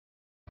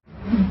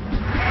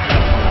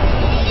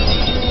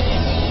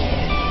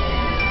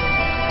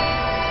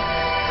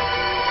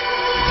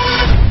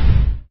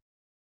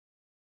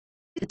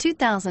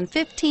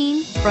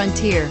2015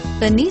 Frontier.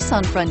 The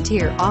Nissan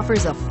Frontier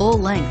offers a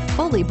full-length,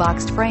 fully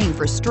boxed frame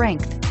for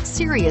strength,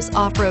 serious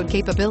off-road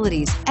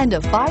capabilities, and a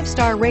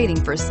 5-star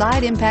rating for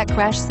side impact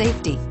crash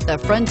safety. The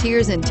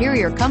Frontier's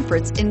interior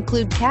comforts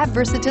include cab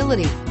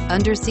versatility,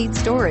 under-seat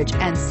storage,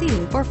 and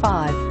seating for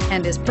 5,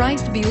 and is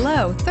priced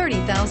below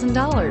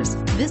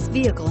 $30,000. This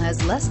vehicle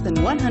has less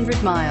than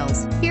 100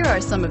 miles. Here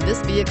are some of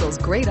this vehicle's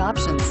great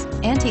options: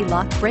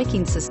 anti-lock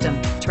braking system,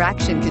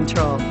 traction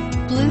control,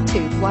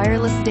 Bluetooth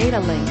wireless data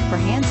link for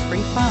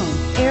hands-free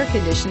phone, air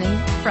conditioning,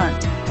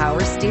 front, power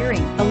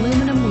steering,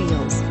 aluminum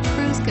wheels,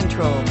 cruise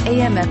control,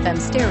 AM/FM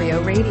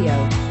stereo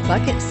radio,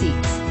 bucket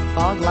seats,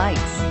 fog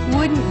lights.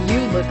 Wouldn't you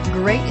look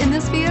great in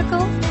this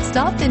vehicle?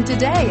 Stop in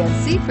today and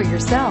see for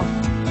yourself.